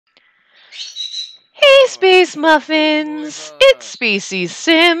Space Muffins! It's Species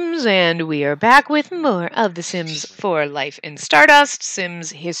Sims, and we are back with more of The Sims 4 Life in Stardust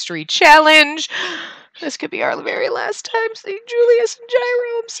Sims History Challenge. This could be our very last time seeing Julius and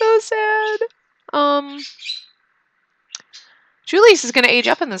Gyro. I'm so sad. Julius is going to age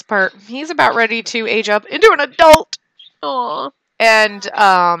up in this part. He's about ready to age up into an adult. Aww. And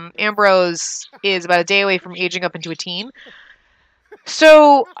Ambrose is about a day away from aging up into a teen.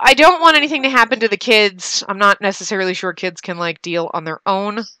 So, I don't want anything to happen to the kids. I'm not necessarily sure kids can, like, deal on their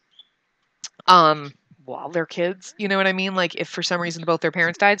own. While they're kids. You know what I mean? Like, if for some reason both their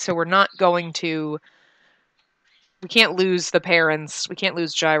parents died. So, we're not going to... We can't lose the parents. We can't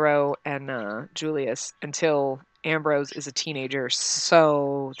lose Gyro and Julius until Ambrose is a teenager.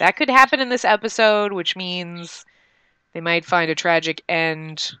 So, that could happen in this episode, which means they might find a tragic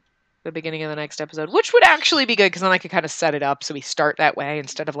end the beginning of the next episode, which would actually be good because then I could kind of set it up so we start that way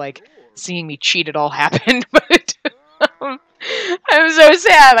instead of like seeing me cheat it all happen. But I'm so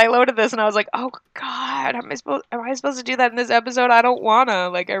sad. I loaded this and I was like, oh god, am I supposed to do that in this episode? I don't wanna.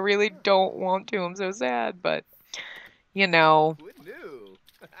 Like, I really don't want to. I'm so sad, but you know.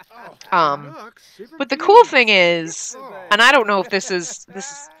 But the cool thing is, and I don't know if this is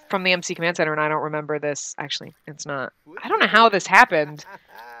from the MC Command Center, and I don't remember this. Actually, it's not. I don't know how this happened.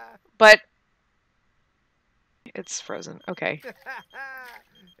 But it's frozen. Okay.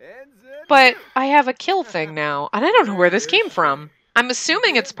 But I have a kill thing now, and I don't know where this came from. I'm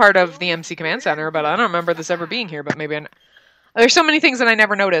assuming it's part of the MC Command Center, but I don't remember this ever being here, but maybe there's so many things that I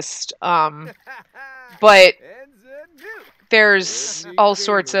never noticed. But there's all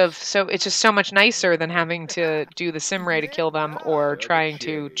sorts of... So it's just so much nicer than having to do the sim ray to kill them or trying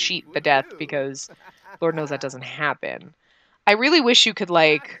to cheat the death because Lord knows that doesn't happen. I really wish you could,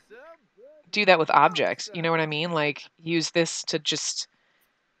 like... do that with objects, you know what I mean? Like, use this to just,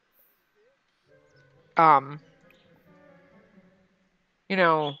 you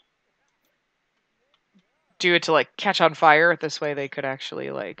know, do it to, like, catch on fire. This way they could actually,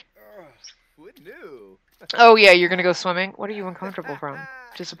 like... Oh, yeah, you're gonna go swimming? What are you uncomfortable from?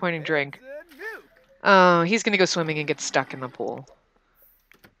 Disappointing drink. Oh, he's gonna go swimming and get stuck in the pool.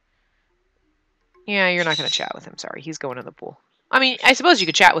 Yeah, you're not gonna chat with him, sorry. He's going in the pool. I mean, I suppose you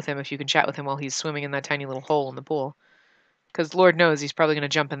could chat with him if you can chat with him while he's swimming in that tiny little hole in the pool. Because Lord knows he's probably going to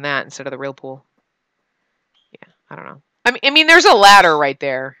jump in that instead of the real pool. Yeah, I don't know. I mean, there's a ladder right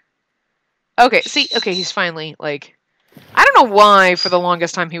there. Okay, see? Okay, he's finally, like... I don't know why, for the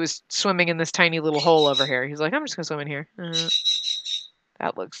longest time, he was swimming in this tiny little hole over here. He's like, I'm just going to swim in here.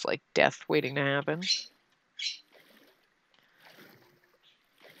 That looks like death waiting to happen.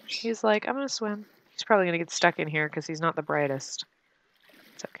 He's like, I'm going to swim. He's probably going to get stuck in here because he's not the brightest.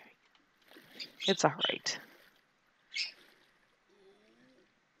 It's okay. It's alright.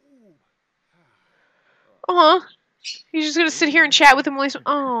 Aw. He's just going to sit here and chat with him while he's...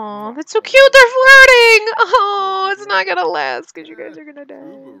 Aw, that's so cute. They're flirting. Oh, it's not going to last because you guys are going to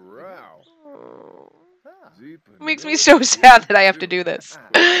die. Oh. It makes me so sad that I have to do this.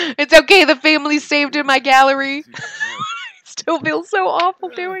 It's okay. The family saved in my gallery. Still feel so awful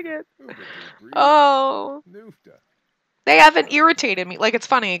doing it. Oh. They haven't irritated me. Like, it's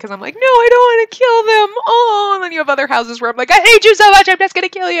funny, because I'm like, no, I don't want to kill them. Oh, and then you have other houses where I'm like, I hate you so much, I'm just going to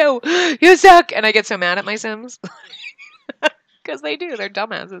kill you. You suck. And I get so mad at my Sims. Because they do. They're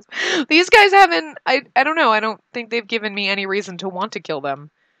dumbasses. These guys haven't, I don't know, I don't think they've given me any reason to want to kill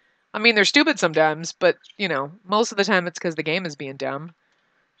them. I mean, they're stupid sometimes, but, you know, most of the time it's because the game is being dumb.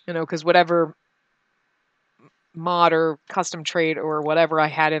 You know, because whatever mod or custom trait or whatever I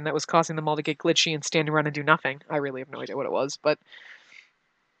had in that was causing them all to get glitchy and stand around and do nothing. I really have no idea what it was, but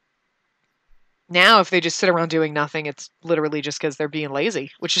now if they just sit around doing nothing, it's literally just because they're being lazy,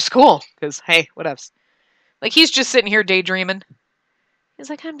 which is cool, because, hey, what else? Like, he's just sitting here daydreaming. He's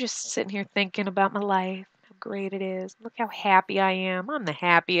like, I'm just sitting here thinking about my life, how great it is. Look how happy I am. I'm the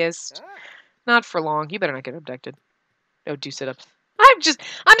happiest. Not for long. You better not get abducted. Oh, do sit-ups. I'm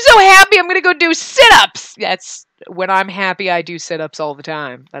so happy I'm gonna go do sit-ups! That's, when I'm happy, I do sit-ups all the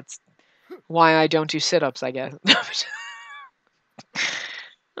time. That's why I don't do sit-ups, I guess.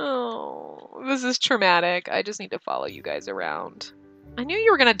 Oh, this is traumatic. I just need to follow you guys around. I knew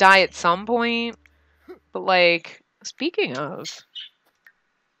you were gonna die at some point, but, like, speaking of...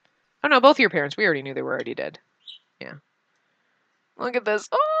 Oh, no, both of your parents, we already knew they were already dead. Yeah. Look at this.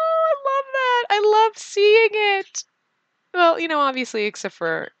 Oh, I love that! I love seeing it! Well, you know, obviously, except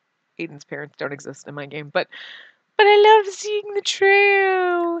for Aiden's parents don't exist in my game, but I love seeing the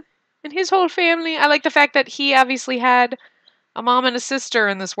trail and his whole family. I like the fact that he obviously had a mom and a sister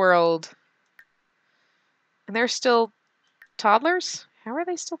in this world, and they're still toddlers. How are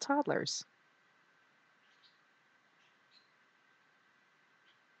they still toddlers?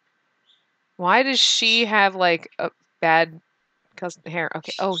 Why does she have, like, a bad hair?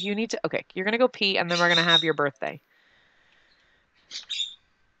 Okay. Oh, you need to... Okay, you're gonna go pee, and then we're gonna have your birthday.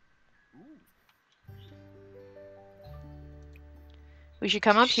 We should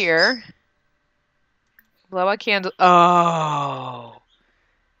come up here. Blow out candles. Oh.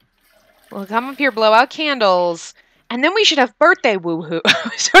 We'll come up here, blow out candles, and then we should have birthday woohoo. I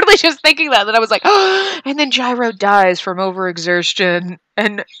was totally just thinking that. Then I was like, oh, and then Gyro dies from overexertion,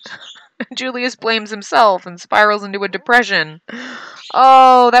 and Julius blames himself and spirals into a depression.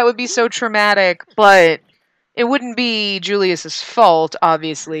 Oh, that would be so traumatic, but it wouldn't be Julius's fault,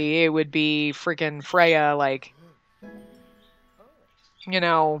 obviously. It would be freaking Freya, like, you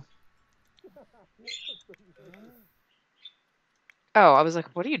know. Oh, I was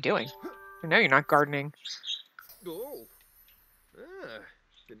like, what are you doing? No, you're not gardening.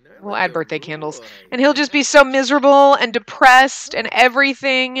 We'll add birthday candles. And he'll just be so miserable and depressed and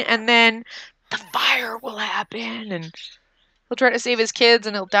everything, and then the fire will happen, and he'll try to save his kids,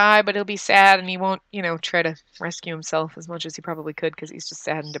 and he'll die, but he'll be sad, and he won't, you know, try to rescue himself as much as he probably could, because he's just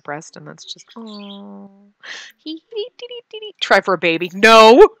sad and depressed, and that's just, oh. Try for a baby.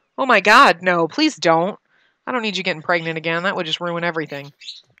 No! Oh my god, no. Please don't. I don't need you getting pregnant again. That would just ruin everything.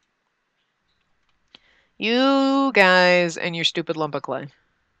 You guys and your stupid lump of clay.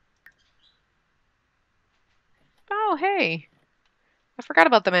 Oh, hey. I forgot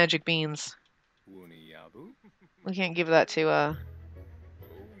about the magic beans. We can't give that to, I'm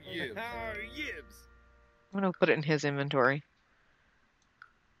gonna put it in his inventory.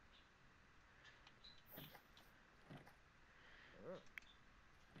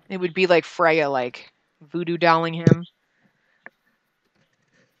 It would be like Freya, like, voodoo dolling him.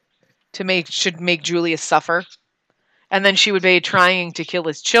 Should make Julius suffer. And then she would be trying to kill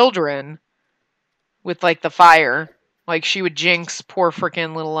his children with, like, the fire. Like, she would jinx poor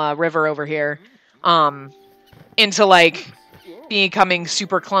frickin' little River over here into, like, becoming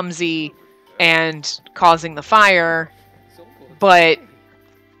super clumsy and causing the fire, but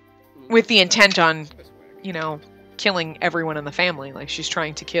with the intent on, you know, killing everyone in the family. Like, she's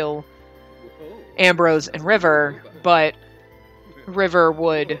trying to kill Ambrose and River, but River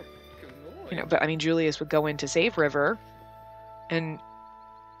would, you know, but I mean, Julius would go in to save River, and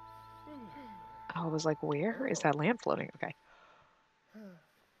I was like, where is that lamp floating? Okay.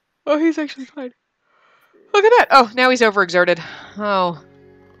 Oh, he's actually fine. Look at that. Oh, now he's overexerted. Oh.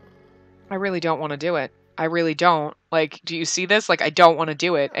 I really don't want to do it. I really don't. Like, do you see this? Like, I don't want to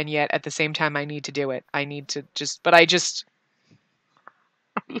do it, and yet at the same time I need to do it. I need to just, but I need to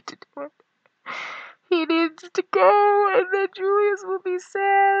do it. He needs to go, and then Julius will be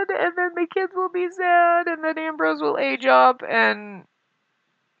sad, and then the kids will be sad, and then Ambrose will age up, and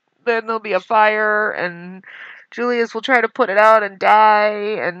then there'll be a fire, and Julius will try to put it out and die,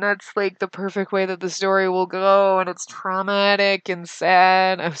 and that's, like, the perfect way that the story will go, and it's traumatic and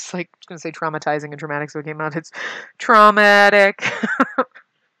sad. I was, like, going to say traumatizing and dramatic, so it came out. It's traumatic.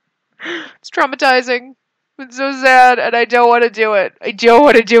 It's traumatizing. It's so sad, and I don't want to do it. I don't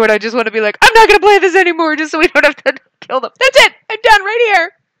want to do it. I just want to be like, I'm not going to play this anymore, just so we don't have to kill them. That's it! I'm done right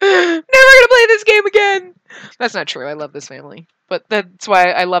here! Never going to play this game again! That's not true. I love this family. But that's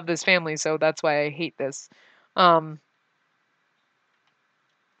why I love this family, so that's why I hate this. Look,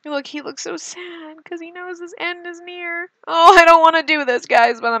 he looks so sad, because he knows his end is near. Oh, I don't want to do this,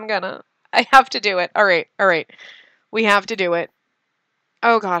 guys, but I'm gonna. I have to do it. Alright, alright. We have to do it.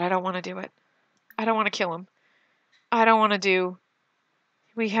 Oh god, I don't want to do it. I don't want to kill him. I don't want to do...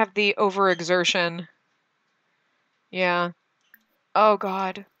 We have the overexertion. Yeah. Oh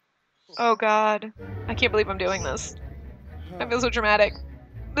god. Oh god. I can't believe I'm doing this. I feel so dramatic.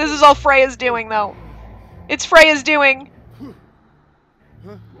 This is all Freya's doing, though. It's Freya's doing.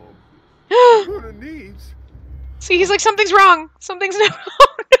 See, he's like, something's wrong. Something's not...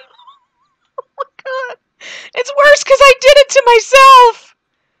 Oh, no. Oh, my God. It's worse because I did it to myself.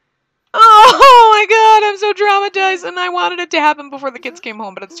 Oh, my God. I'm so traumatized. And I wanted it to happen before the kids came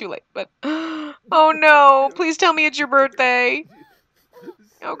home, but it's too late. But, oh, no. Please tell me it's your birthday.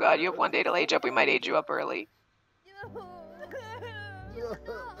 Oh, God. You have one day to age up. We might age you up early.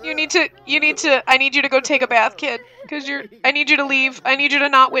 I need you to go take a bath, kid. I need you to leave. I need you to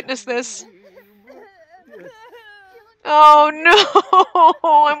not witness this. Oh, no.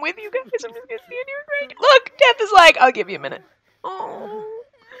 I'm with you guys. I'm just gonna stand here crying. Look, Death is like, I'll give you a minute. Oh.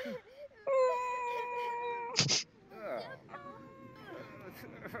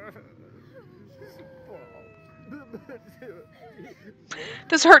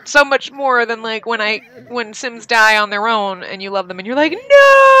 This hurts so much more than like when Sims die on their own and you love them and you're like,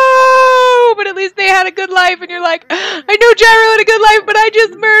 no, but at least they had a good life and you're like, I know Gyro had a good life, but I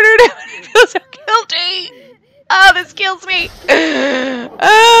just murdered him. feel so guilty. Oh, this kills me. Oh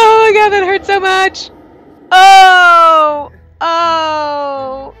my god, that hurts so much. Oh,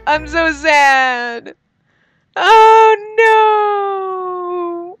 oh, I'm so sad. Oh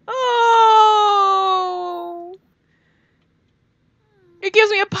no. Oh. It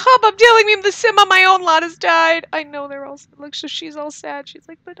gives me a pop-up telling me the sim on my own lot has died. I know they're all, look, so she's all sad. She's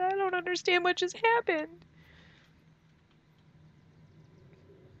like, but I don't understand what just happened.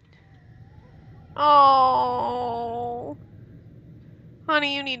 Oh.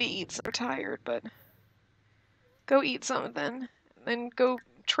 Honey, you need to eat. You're tired, but go eat something. And then go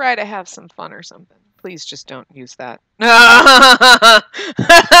try to have some fun or something. Please just don't use that.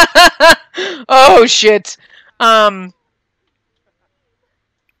 Oh, shit.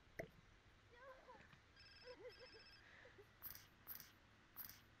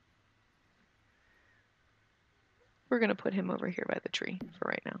 We're going to put him over here by the tree for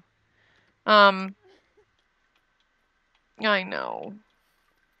right now. I know.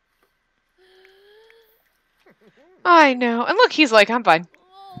 I know. And look, he's like, I'm fine.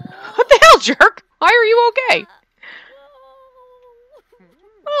 What the hell, jerk? Why are you okay?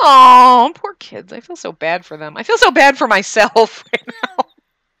 Oh, poor kids. I feel so bad for them. I feel so bad for myself right now.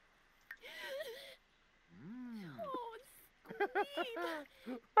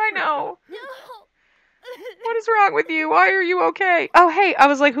 I know. What is wrong with you? Why are you okay? Oh, hey, I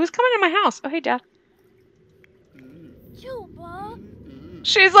was like, who's coming to my house? Oh, hey, Dad.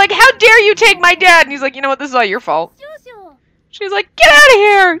 She's like, how dare you take my dad? And he's like, you know what? This is all your fault. She's like, get out of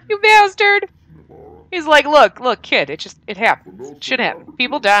here, you bastard. He's like, look, kid, it happens. It should happen.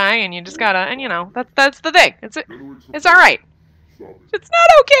 People die, and you just gotta, and you know, that's the thing. It's all right. It's not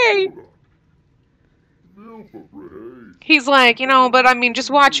okay. He's like, you know, but I mean, just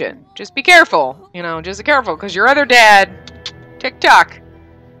watch it. Just be careful. You know, just be careful, because your other dad, tick-tock.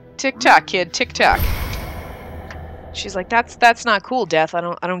 Tick-tock, kid, tick-tock. She's like, that's not cool, Death. I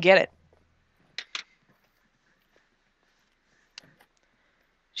don't get it.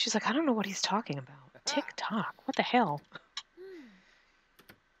 She's like, I don't know what he's talking about. Tick-tock. What the hell?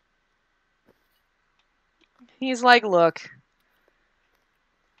 He's like, look.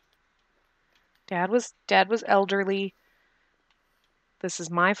 Dad was elderly. This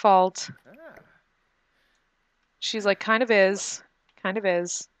is my fault. She's like, kind of is. Kind of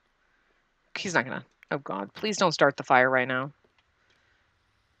is. He's not gonna. Oh, God. Please don't start the fire right now.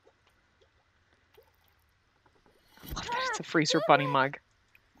 I love that it's a freezer bunny mug.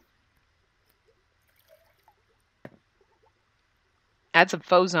 Add some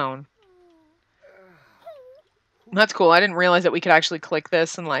faux zone. That's cool. I didn't realize that we could actually click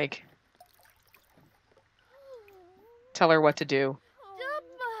this and, like, tell her what to do.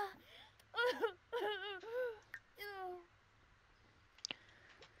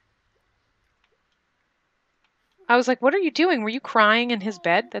 I was like, what are you doing? Were you crying in his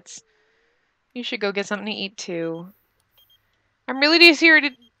bed? You should go get something to eat, too. I'm really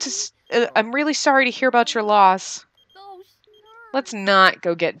sorry to hear about your loss. Let's not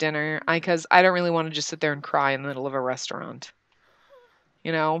go get dinner, because I don't really want to just sit there and cry in the middle of a restaurant.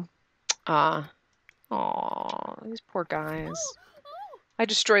 You know? Aw, these poor guys. I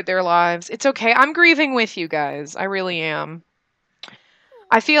destroyed their lives. It's okay. I'm grieving with you guys. I really am.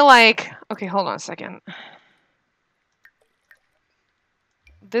 I feel like... Okay, hold on a second.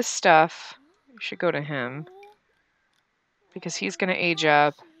 This stuff should go to him, because he's going to age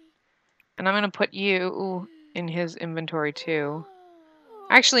up. And I'm going to put you in his inventory, too.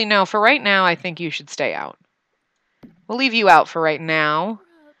 Actually, no. For right now, I think you should stay out. We'll leave you out for right now.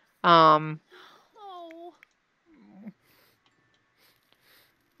 Oh,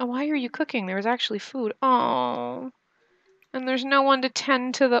 why are you cooking? There was actually food. Oh. And there's no one to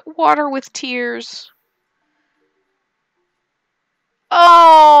tend to the water with tears.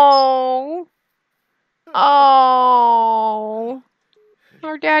 Oh. Oh.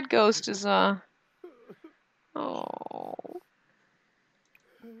 Our dad ghost is, Oh.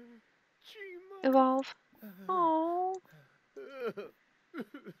 Evolve. Oh.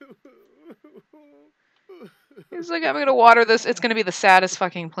 He's like, I'm gonna water this. It's gonna be the saddest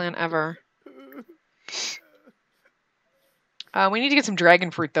fucking plant ever. We need to get some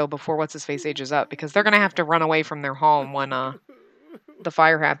dragon fruit, though, before What's-His-Face ages up, because they're gonna have to run away from their home when, the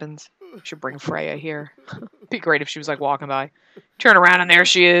fire happens. Should bring Freya here. Be great if she was, like, walking by. Turn around, and there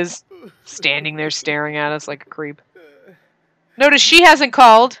she is. Standing there staring at us like a creep. Notice she hasn't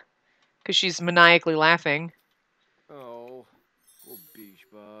called, because she's maniacally laughing. Oh.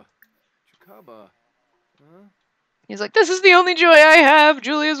 Huh? He's like, this is the only joy I have.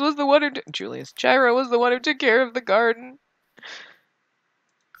 Gyro was the one who took care of the garden.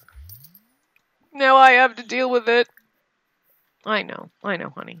 Now I have to deal with it. I know,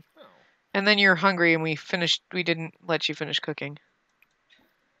 honey. Oh. And then you're hungry and we didn't let you finish cooking.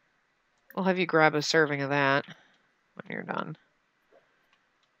 We'll have you grab a serving of that when you're done.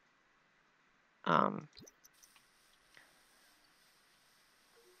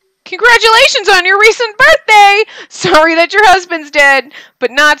 Congratulations on your recent birthday! Sorry that your husband's dead,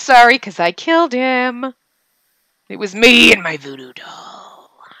 but not sorry because I killed him. It was me and my voodoo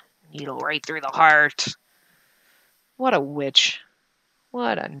doll. Needle right through the heart. What a witch.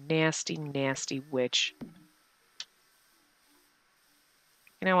 What a nasty, nasty witch.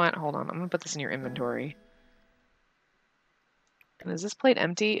 You know what? Hold on. I'm going to put this in your inventory. And is this plate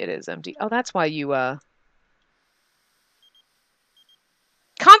empty? It is empty. Oh, that's why you,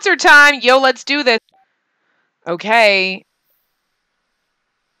 Concert time! Yo, let's do this! Okay.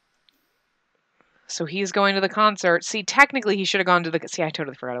 So he's going to the concert. See, technically he should have gone to the... See, I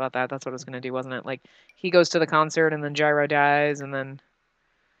totally forgot about that. That's what I was going to do, wasn't it? Like, he goes to the concert and then Gyro dies and then...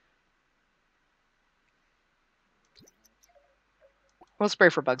 We'll spray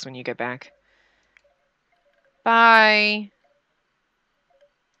for bugs when you get back. Bye.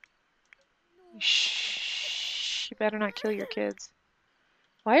 Shh. You better not kill your kids.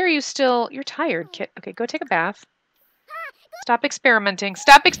 Why are you still... You're tired, kid. Okay, go take a bath. Stop experimenting.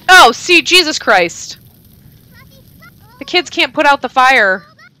 Oh, see, Jesus Christ. The kids can't put out the fire.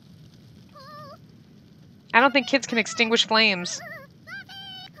 I don't think kids can extinguish flames.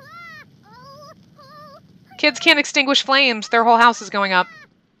 Kids can't extinguish flames. Their whole house is going up.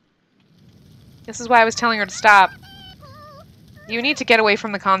 This is why I was telling her to stop. You need to get away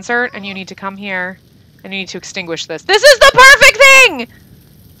from the concert, and you need to come here, and you need to extinguish this. This is the perfect thing!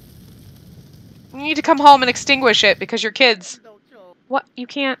 You need to come home and extinguish it, because you're kids. What? You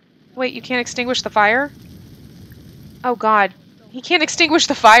can't... Wait, you can't extinguish the fire? Oh, God. He can't extinguish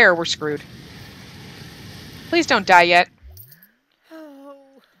the fire. We're screwed. Please don't die yet.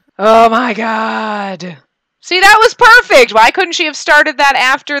 Oh, my God. See, that was perfect! Why couldn't she have started that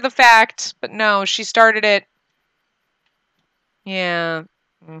after the fact? But no, she started it... Yeah.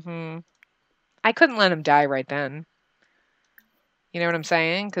 I couldn't let him die right then. You know what I'm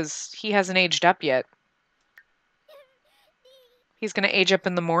saying? Because he hasn't aged up yet. He's going to age up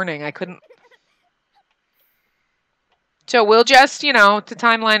in the morning. I couldn't... So we'll just, you know, the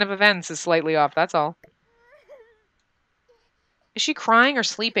timeline of events is slightly off. That's all. Is she crying or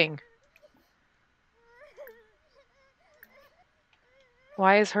sleeping?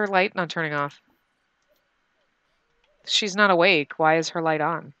 Why is her light not turning off? She's not awake. Why is her light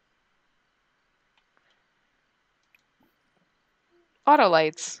on? Auto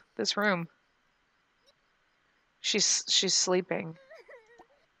lights. This room. She's sleeping.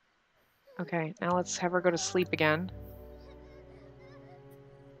 Okay, now let's have her go to sleep again.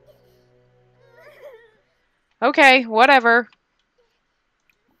 Okay, whatever.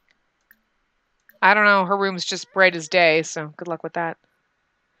 I don't know. Her room's just bright as day, so good luck with that.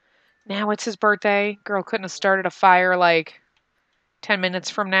 Now it's his birthday. Girl couldn't have started a fire like 10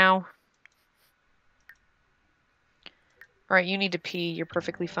 minutes from now. Alright, you need to pee. You're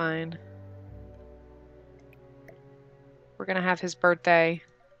perfectly fine. We're gonna have his birthday.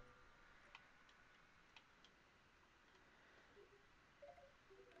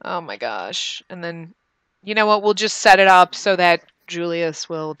 Oh my gosh. And then, you know what? We'll just set it up so that Julius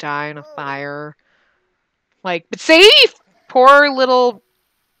will die in a fire. Like, but see? Poor little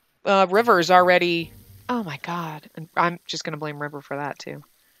River's already... Oh my god. And I'm just gonna blame River for that, too.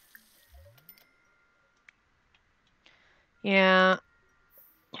 Yeah.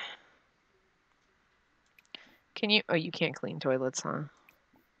 Can you... Oh, you can't clean toilets, huh?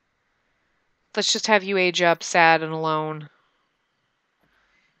 Let's just have you age up sad and alone.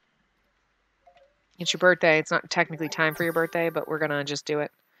 It's your birthday. It's not technically time for your birthday, but we're gonna just do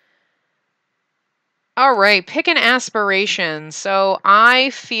it. All right, pick an aspiration. So I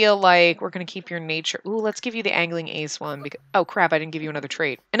feel like we're gonna keep your nature. Ooh, let's give you the angling ace one. Because oh crap, I didn't give you another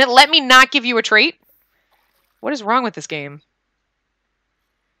trait, and it let me not give you a trait. What is wrong with this game?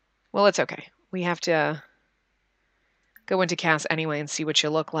 Well, it's okay. We have to go into Cass anyway and see what you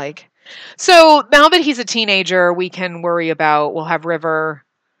look like. So now that he's a teenager, we can worry about. We'll have River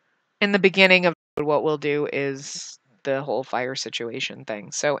in the beginning of what we'll do is the whole fire situation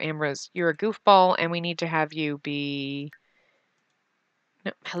thing. So Ambrose, you're a goofball, and we need to have you be...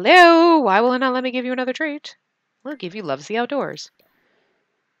 No. Hello? Why will it not let me give you another trait? We'll give you loves the outdoors.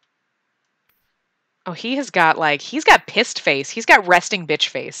 Oh, he has got, like, he's got pissed face. He's got resting bitch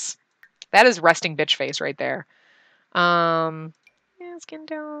face. That is resting bitch face right there. Yeah, skin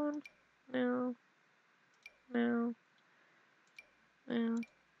tone. No. No. No.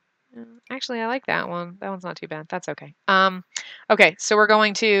 Actually, I like that one. That one's not too bad. That's okay. Okay, so we're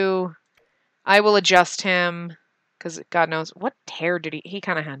going to... I will adjust him, because God knows... What hair did he... He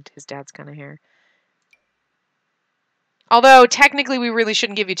kind of had his dad's kind of hair. Although, technically, we really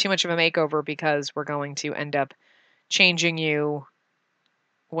shouldn't give you too much of a makeover, because we're going to end up changing you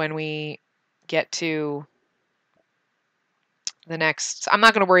when we get to the next... I'm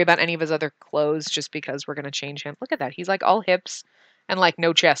not going to worry about any of his other clothes, just because we're going to change him. Look at that. He's like all hips and like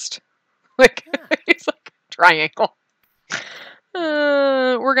no chest. Like, he's like triangle.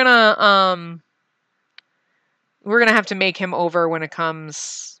 We're gonna have to make him over when it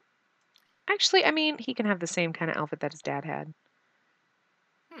comes. Actually, I mean, he can have the same kind of outfit that his dad had.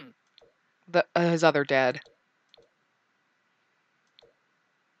 His other dad.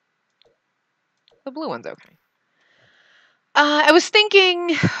 The blue one's okay. I was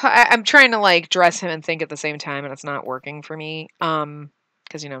thinking, I'm trying to like dress him and think at the same time, and it's not working for me.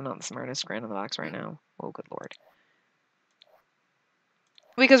 Because I'm not the smartest grand in the box right now. Oh, good lord.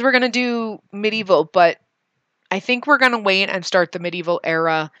 Because we're gonna do medieval, but I think we're gonna wait and start the medieval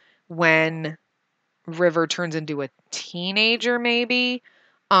era when River turns into a teenager, maybe.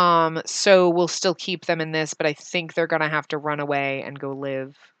 So we'll still keep them in this, but I think they're gonna have to run away and go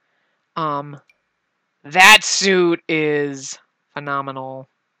live. That suit is phenomenal.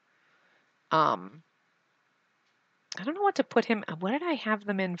 I don't know what to put him. What did I have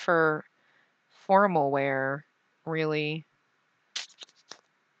them in for formal wear? Really?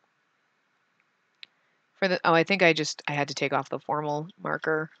 I think I had to take off the formal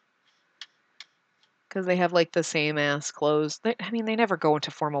marker. Because they have like the same ass clothes. They never go into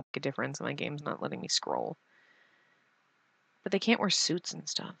formal make a difference. My game's not letting me scroll. But they can't wear suits and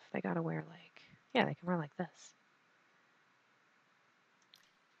stuff. They gotta wear like, yeah, they can wear like this.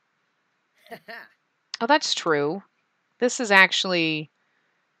 Oh, that's true. This is actually,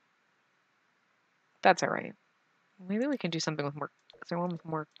 that's all right. Maybe we can do something with more, is there one with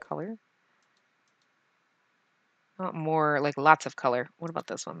more color? Not more, like lots of color. What about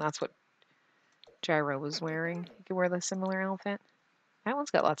this one? That's what Gyro was wearing. You could wear the similar outfit. That one's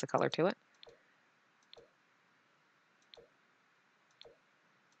got lots of color to it.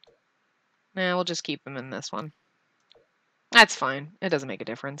 Nah, we'll just keep him in this one. That's fine. It doesn't make a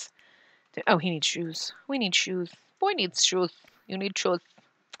difference. Oh, he needs shoes. We need shoes. Boy needs shoes. You need shoes.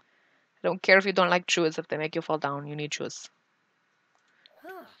 I don't care if you don't like shoes. If they make you fall down, you need shoes.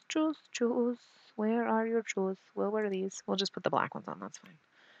 Shoes, shoes. Where are your shoes? We'll wear these. We'll just put the black ones on. That's fine.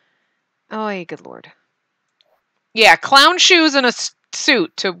 Oh, good lord. Yeah, clown shoes and a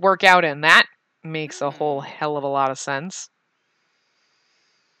suit to work out in. That makes a whole hell of a lot of sense.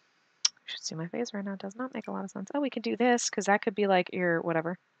 You should see my face right now. It does not make a lot of sense. Oh, we could do this, because that could be like your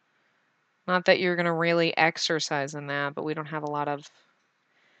whatever. Not that you're going to really exercise in that, but we don't have a lot of... I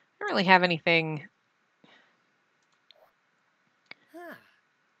don't really have anything...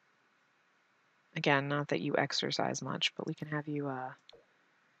 Again, not that you exercise much, but we can have you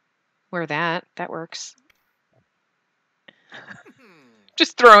wear that. That works.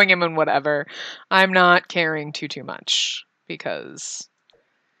 Just throwing him in whatever. I'm not caring too much, because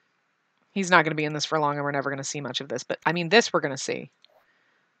he's not going to be in this for long, and we're never going to see much of this. But, I mean, this we're going to see.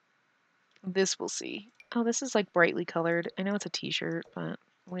 This we'll see. Oh, this is, like, brightly colored. I know it's a t-shirt, but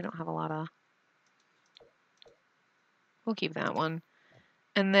we don't have a lot of... We'll keep that one.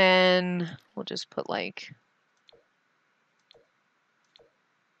 And then we'll just put, like...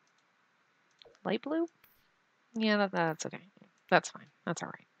 light blue? Yeah, that's okay. That's fine. That's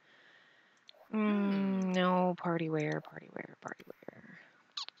all right. No, party wear, party wear, party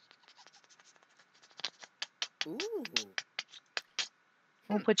wear. Ooh.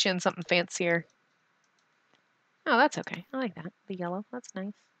 We'll put you in something fancier. Oh, that's okay. I like that. The yellow. That's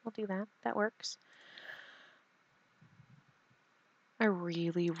nice. We'll do that. That works. I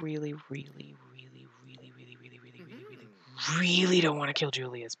really don't want to kill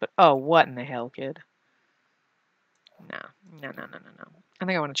Julius, but oh, what in the hell, kid? No. I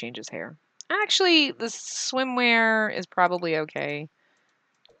think I want to change his hair. Actually, the swimwear is probably okay.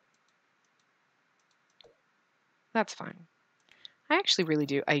 That's fine. I actually really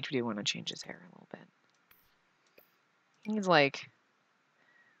do. I do want to change his hair a little bit. He's like...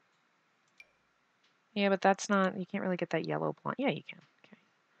 Yeah, but that's not... You can't really get that yellow blonde. Yeah, you can. Okay.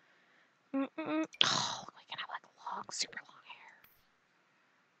 Oh, we can have like long, super long hair.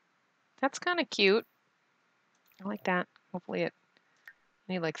 That's kind of cute. I like that. Hopefully it...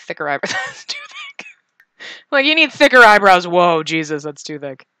 You need like thicker eyebrows. That's too thick. Like, you need thicker eyebrows. Whoa, Jesus, that's too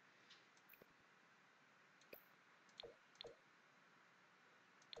thick.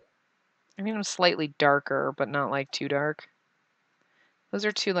 I mean, I'm slightly darker, but not like too dark. Those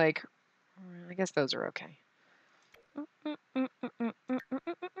are two, like, I guess those are okay.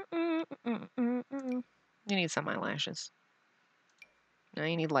 You need some eyelashes. No,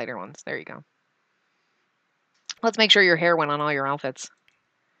 you need lighter ones. There you go. Let's make sure your hair went on all your outfits.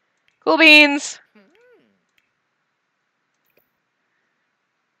 Cool beans!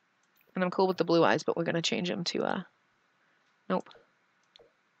 And I'm cool with the blue eyes, but we're going to change them to, nope.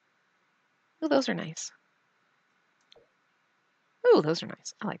 Ooh, those are nice. Ooh, those are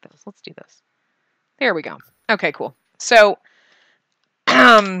nice. I like those. Let's do those. There we go. Okay, cool. So,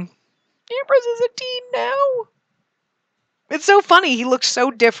 Ambrose is a teen now. It's so funny. He looks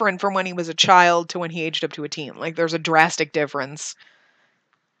so different from when he was a child to when he aged up to a teen. Like, there's a drastic difference.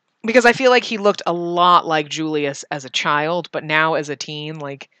 Because I feel like he looked a lot like Julius as a child, but now as a teen,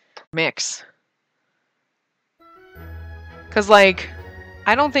 like, mix. Because, like,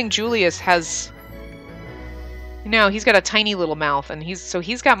 I don't think Julius has... No, he's got a tiny little mouth, and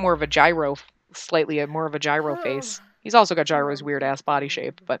he's got more of a gyro, slightly more of a gyro face. He's also got Gyro's weird-ass body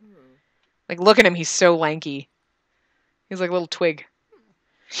shape, but, like, look at him. He's so lanky. He's like a little twig.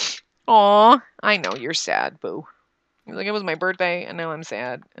 Aw, I know you're sad, boo. He's like, it was my birthday, and now I'm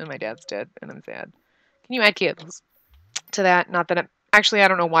sad, and my dad's dead, and I'm sad. Can you add kids to that? Not that it... Actually, I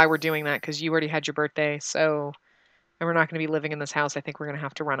don't know why we're doing that, because you already had your birthday, so... And we're not going to be living in this house. I think we're going to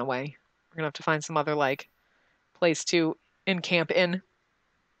have to run away. We're going to have to find some other, like, place to encamp in.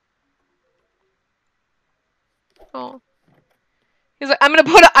 Oh. He's like,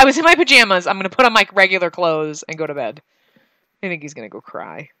 I was in my pajamas. I'm going to put on my regular clothes and go to bed. I think he's going to go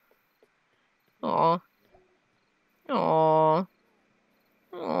cry. Aw. Aw.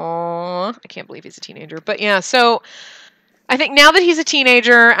 Aw. I can't believe he's a teenager. But yeah, so I think now that he's a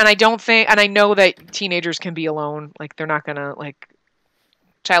teenager, and I know that teenagers can be alone. Like, they're not going to, like,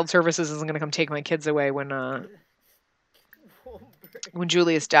 child services isn't going to come take my kids away when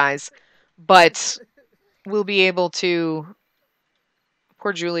Julius dies. But we'll be able to...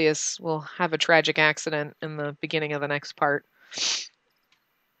 Poor Julius will have a tragic accident in the beginning of the next part.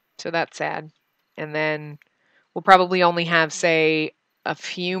 So that's sad. And then we'll probably only have, say, a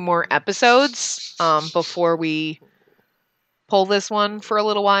few more episodes before we pull this one for a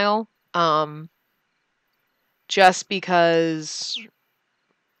little while. Just because...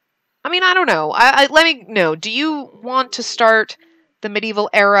 I mean, I don't know. Let me know. Do you want to start the medieval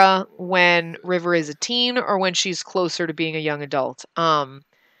era when River is a teen or when she's closer to being a young adult?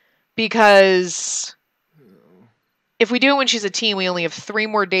 Because if we do it when she's a teen, we only have 3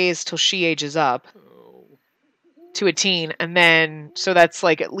 more days till she ages up to a teen, and then so that's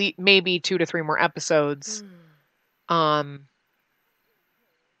like at least maybe 2 to 3 more episodes. And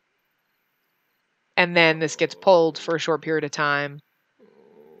then this gets pulled for a short period of time.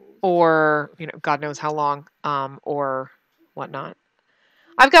 Or, God knows how long, or whatnot.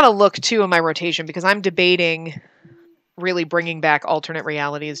 I've got to look, too, in my rotation, because I'm debating really bringing back alternate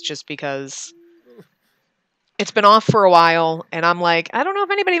realities just because it's been off for a while, and I'm like, I don't know if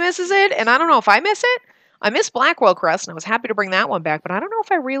anybody misses it, and I don't know if I miss it. I miss Blackwell Crest, and I was happy to bring that one back, but I don't know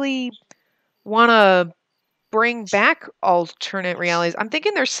if I really want to bring back alternate realities. I'm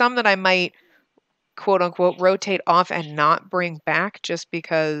thinking there's some that I might, quote-unquote, rotate off and not bring back just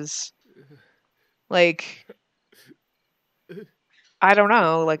because, like, I don't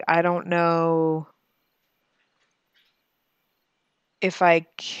know. Like, I don't know if I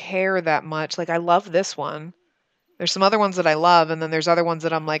care that much. Like, I love this one. There's some other ones that I love, and then there's other ones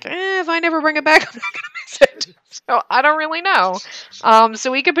that I'm like, if I never bring it back, I'm not going to miss it. So, I don't really know.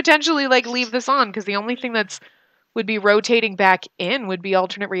 So we could potentially, like, leave this on, because the only thing would be rotating back in would be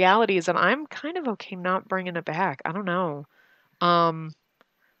alternate realities, and I'm kind of okay not bringing it back. I don't know. I'm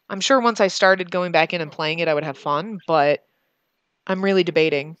sure once I started going back in and playing it, I would have fun, but I'm really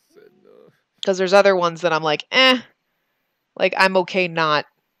debating. Because there's other ones that I'm like, like, I'm okay not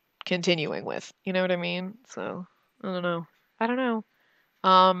continuing with. You know what I mean? So, I don't know.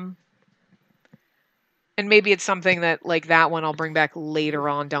 And maybe it's something that, like, that one I'll bring back later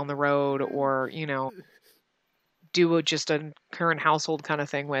on down the road, or, do just a current household kind of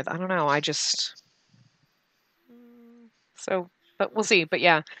thing with. I don't know. But we'll see. But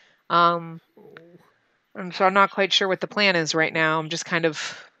yeah. And so I'm not quite sure what the plan is right now. I'm just kind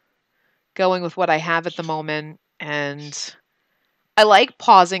of going with what I have at the moment. And I like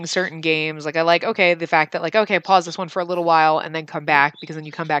pausing certain games. Like, I like, the fact that, like, pause this one for a little while and then come back, because then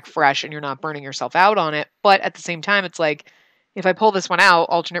you come back fresh and you're not burning yourself out on it. But at the same time, it's like, if I pull this one out,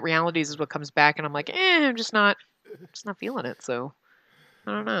 alternate realities is what comes back, and I'm like, I'm just not feeling it. So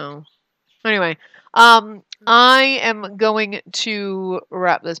I don't know. Anyway, I am going to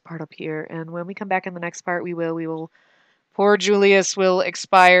wrap this part up here, and when we come back in the next part, we will Poor Julius will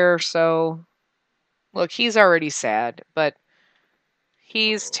expire, so... Look, he's already sad, but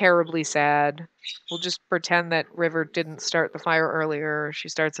he's terribly sad. We'll just pretend that River didn't start the fire earlier. She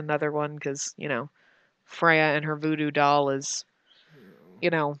starts another one because, you know, Freya and her voodoo doll is, you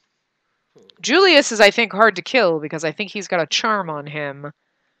know... Julius is, I think, hard to kill because I think he's got a charm on him.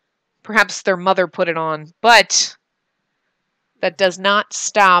 Perhaps their mother put it on, but that does not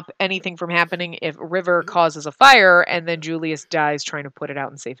stop anything from happening if River causes a fire and then Julius dies trying to put it out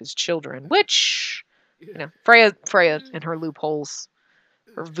and save his children, which, you know, Freya and her loopholes,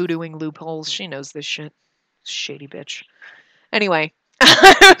 her voodooing loopholes, she knows this shit. Shady bitch. Anyway,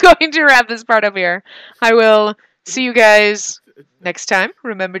 I'm going to wrap this part up here. I will see you guys next time.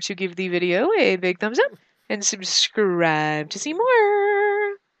 Remember to give the video a big thumbs up and subscribe to see more.